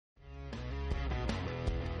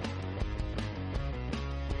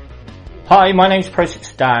Hi, my name's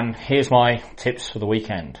ProTipster Dan. Here's my tips for the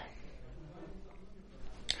weekend.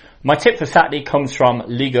 My tip for Saturday comes from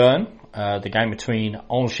Ligue 1, the game between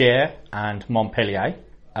Angers and Montpellier.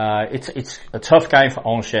 It's a tough game for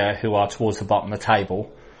Angers, who are towards the bottom of the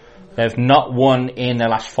table. They've not won in their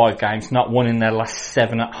last 5 games, not won in their last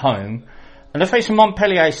 7 at home. And they're facing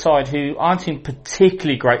Montpellier side who aren't in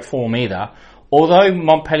particularly great form either. Although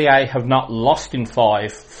Montpellier have not lost in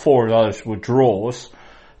 5, 4 of those were draws.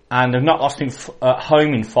 And they've not lost at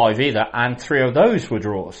home in 5 either, and 3 of those were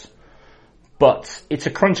draws. But it's a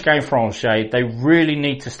crunch game for Angers. They really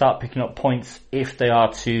need to start picking up points if they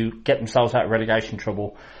are to get themselves out of relegation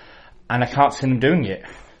trouble. And I can't see them doing it.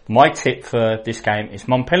 My tip for this game is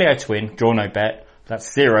Montpellier to win, draw no bet.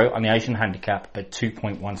 That's 0 on the Asian handicap at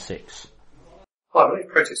 2.16. Hi, my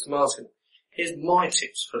name's ProTipster Martin. Here's my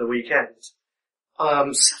tips for the weekend.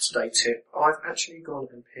 Saturday tip, I've actually gone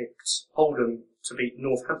and picked Oldham to beat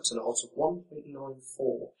Northampton at odds of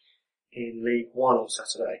 1.94 in League 1 on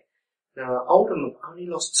Saturday. Now, Oldham have only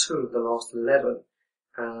lost 2 of the last 11.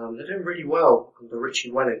 They're doing really well under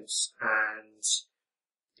Richie Wellens, and,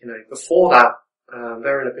 before that,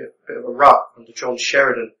 they're in a bit of a rut under John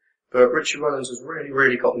Sheridan, but Richie Wellens has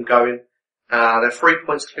really got them going. They're 3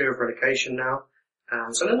 points clear of relegation now,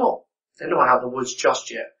 so they're not out of the woods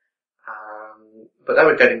just yet. But they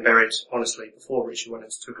were getting buried, honestly, before Richie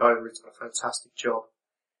Wellens took over. He's done a fantastic job.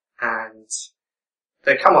 And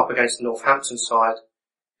they come up against the Northampton side,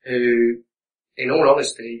 who, in all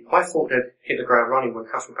honesty, I thought they'd hit the ground running when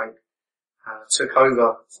Hasselbank took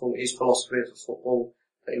over. Thought his philosophy of football,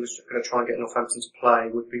 that he was going to try and get Northampton to play,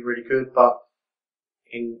 would be really good. But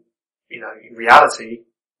in reality,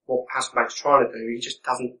 what Hasselbank's trying to do, he just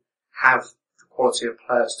doesn't have the quality of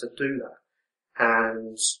players to do that.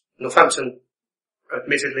 And Northampton,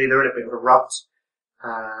 admittedly, they're in a bit of a rut.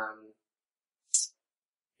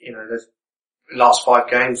 The last 5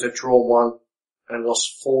 games they've drawn 1 and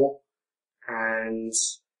lost 4, and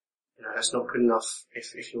that's not good enough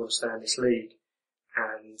if you want to stay in this league.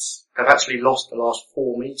 And they've actually lost the last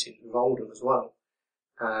 4 meetings with Oldham as well.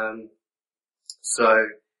 So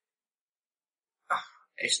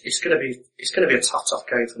it's going to be a tough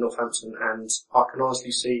game for Northampton, and I can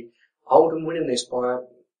honestly see Oldham winning this by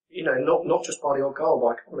not just by the odd goal,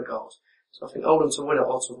 by a couple of goals. So I think Oldham to win at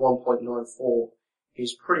odds of 1.94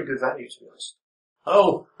 is pretty good value, to be honest.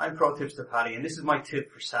 Hello, I'm ProTipster Paddy, and this is my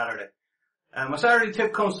tip for Saturday. My Saturday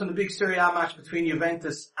tip comes from the big Serie A match between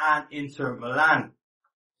Juventus and Inter Milan.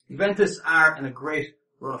 Juventus are in a great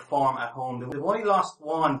run of form at home. They've only lost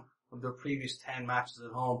 1 of their previous 10 matches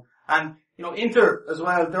at home. And, Inter as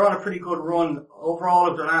well, they're on a pretty good run. Overall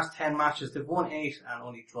of their last 10 matches, they've won 8 and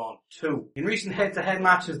only drawn 2. In recent head-to-head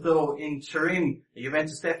matches though, in Turin,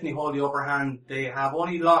 Juventus definitely hold the upper hand. They have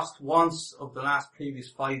only lost once of the last previous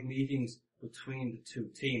 5 meetings between the 2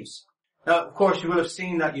 teams. Now, of course, you will have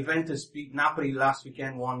seen that Juventus beat Napoli last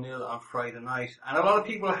weekend 1-0 on Friday night. And a lot of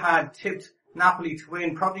people had tipped Napoli to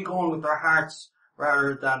win, probably going with their hearts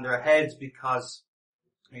rather than their heads, because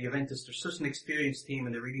Juventus, they're such an experienced team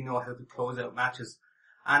and they really know how to close out matches.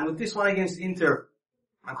 And with this one against Inter,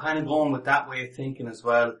 I'm kind of going with that way of thinking as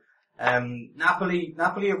well. Napoli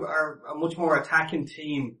are a much more attacking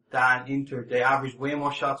team than Inter. They average way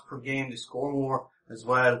more shots per game, they score more as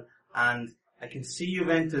well. And I can see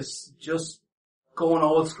Juventus just going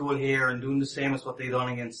old school here and doing the same as what they've done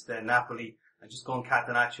against Napoli, and just going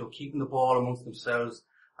catenaccio, keeping the ball amongst themselves.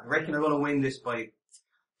 I reckon they're going to win this by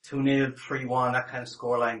 2-0, 3-1, that kind of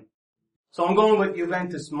scoreline. So I'm going with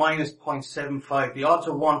Juventus minus 0.75. The odds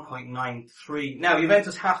are 1.93. Now,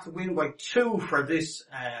 Juventus have to win by 2 for this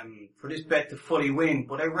bet to fully win,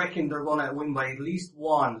 but I reckon they're going to win by at least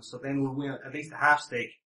 1, so then we'll win at least a half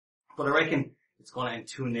stake. But I reckon it's going to end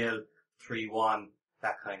 2-0, 3-1,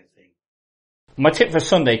 that kind of thing. My tip for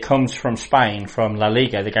Sunday comes from Spain, from La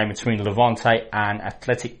Liga, the game between Levante and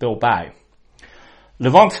Athletic Bilbao.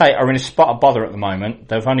 Levante are in a spot of bother at the moment.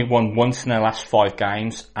 They've only won once in their last 5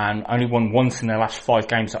 games and only won once in their last 5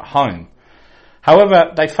 games at home.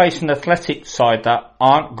 However, they face an Athletic side that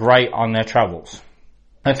aren't great on their travels.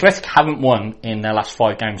 Athletic haven't won in their last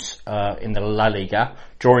 5 games in the La Liga,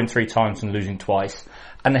 drawing 3 times and losing twice,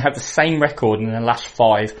 and they have the same record in their last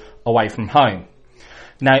 5 away from home.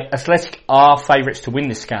 Now, Athletic are favourites to win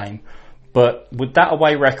this game, but with that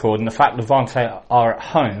away record and the fact Levante are at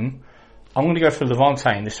home, I'm going to go for Levante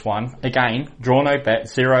in this one. Again, draw no bet,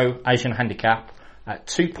 0 Asian handicap at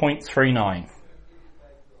 2.39.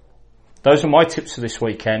 Those are my tips for this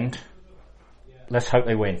weekend. Let's hope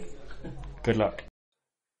they win. Good luck.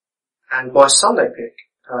 And my Sunday pick,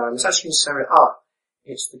 it's actually in Serie A.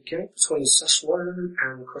 It's the game between Sassuolo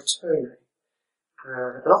and Crotone.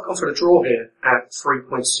 And I've gone for the draw here at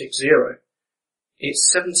 3.60.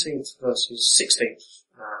 It's 17th versus 16th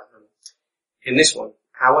in this one.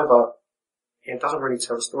 However, it doesn't really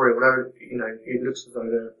tell the story, although, it looks as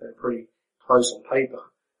though they're pretty close on paper.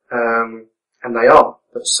 And they are.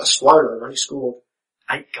 But Sassuolo only scored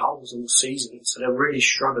 8 goals all season, so they're really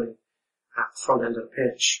struggling at the front end of the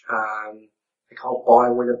pitch. They can't buy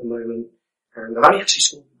a win at the moment, and they've only actually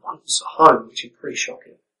scored once at home, which is pretty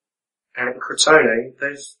shocking. And Crotone,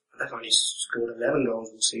 they've only scored 11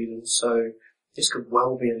 goals all season, so this could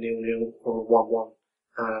well be a 0-0 or a 1-1.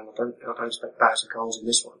 I don't expect bags of goals in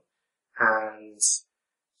this one. And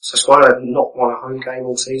Sassuolo have not won a home game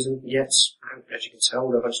all season yet. As you can tell,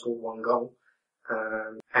 they've only scored 1 goal.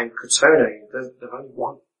 And Crotone, they've only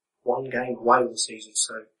won 1 game away all season,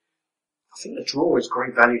 so I think the draw is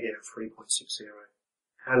great value here at 3.60.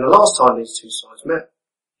 And the last time these two sides met,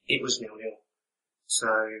 it was 0-0. So,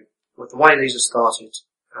 with the way these have started,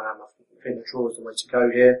 I think the draw is the way to go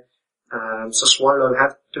here. Sassuolo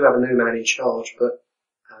do have a new man in charge, but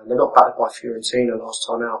they got battered by Fiorentina last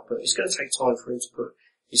time out, but it's going to take time for him to put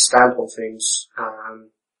his stamp on things. I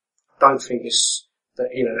don't think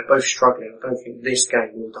they're both struggling. I don't think this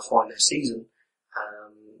game will define their season.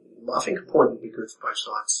 But I think a point would be good for both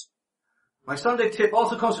sides. My Sunday tip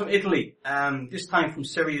also comes from Italy, this time from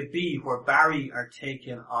Serie B, where Bari are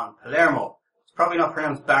taking on Palermo. It's probably not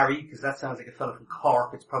pronounced Barry, because that sounds like a fellow from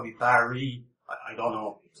Cork. It's probably Bari. I don't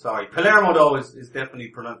know. Sorry. Palermo, though, is definitely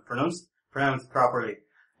pronounced properly.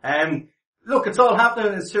 Look, it's all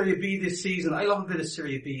happening in Serie B this season. I love a bit of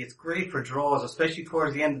Serie B. It's great for draws, especially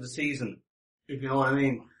towards the end of the season, if you know what I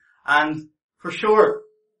mean. And for sure,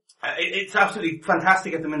 it's absolutely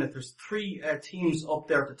fantastic at the minute. There's 3 teams up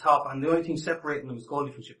there at the top, and the only thing separating them is goal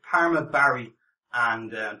difference: Parma, Bari,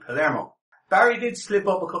 and Palermo. Bari did slip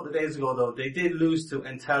up a couple of days ago, though. They did lose to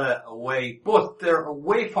Entella away, but their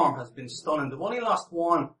away form has been stunning. They've only lost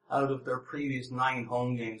 1 out of their previous 9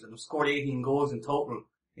 home games, and have scored 18 goals in total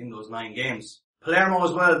in those 9 games. Palermo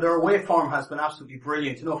as well, their away form has been absolutely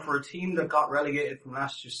brilliant. For a team that got relegated from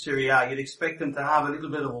last year's Serie A, you'd expect them to have a little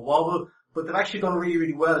bit of a wobble, but they've actually done really,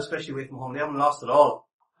 really well, especially away from home. They haven't lost at all.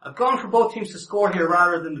 I've gone for both teams to score here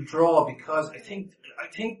rather than the draw, because I think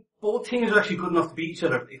both teams are actually good enough to beat each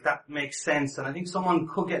other, if that makes sense, and I think someone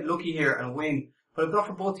could get lucky here and win. But I've gone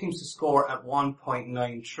for both teams to score at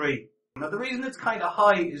 1.93. Now the reason it's kind of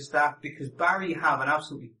high is that because Bari have an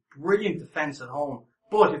absolutely brilliant defence at home.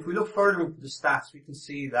 But if we look further into the stats, we can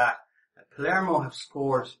see that Palermo have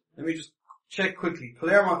scored, let me just check quickly,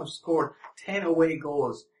 Palermo have scored 10 away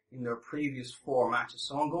goals in their previous 4 matches.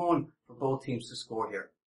 So I'm going for both teams to score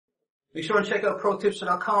here. Be sure and check out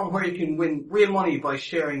ProTipster.com, where you can win real money by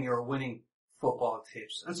sharing your winning football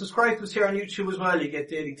tips. And subscribe to us here on YouTube as well. You get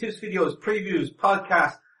daily tips videos, previews,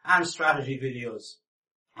 podcasts, and strategy videos.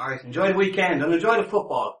 Alright, enjoy the weekend and enjoy the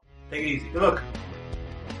football. Take it easy. Good luck.